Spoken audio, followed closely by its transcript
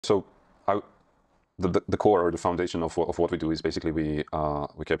So the core or the foundation of what we do is basically we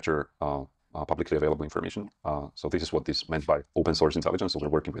capture publicly available information. So this is what is meant by open source intelligence. So we're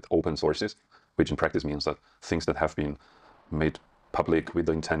working with open sources, which in practice means that things that have been made public with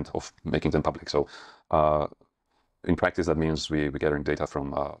the intent of making them public. So in practice, that means we're gathering data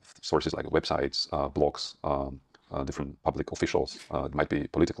from sources like websites, blogs, different public officials. It might be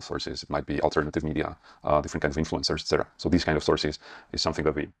political sources, it might be alternative media, different kinds of influencers, etc. So these kind of sources is something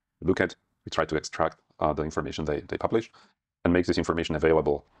that we look at. We try to extract the information they publish and make this information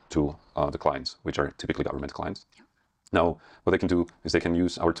available to the clients, which are typically government clients. Yeah. Now, what they can do is they can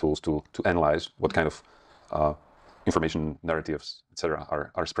use our tools to analyze what kind of information narratives, etc.,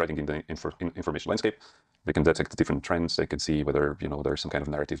 are spreading in the information landscape. They can detect different trends. They can see whether there's some kind of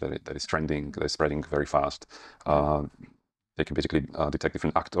narrative that is trending, that is spreading very fast. They can basically detect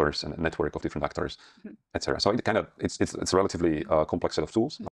different actors and a network of different actors, etc. So it's a relatively complex set of tools.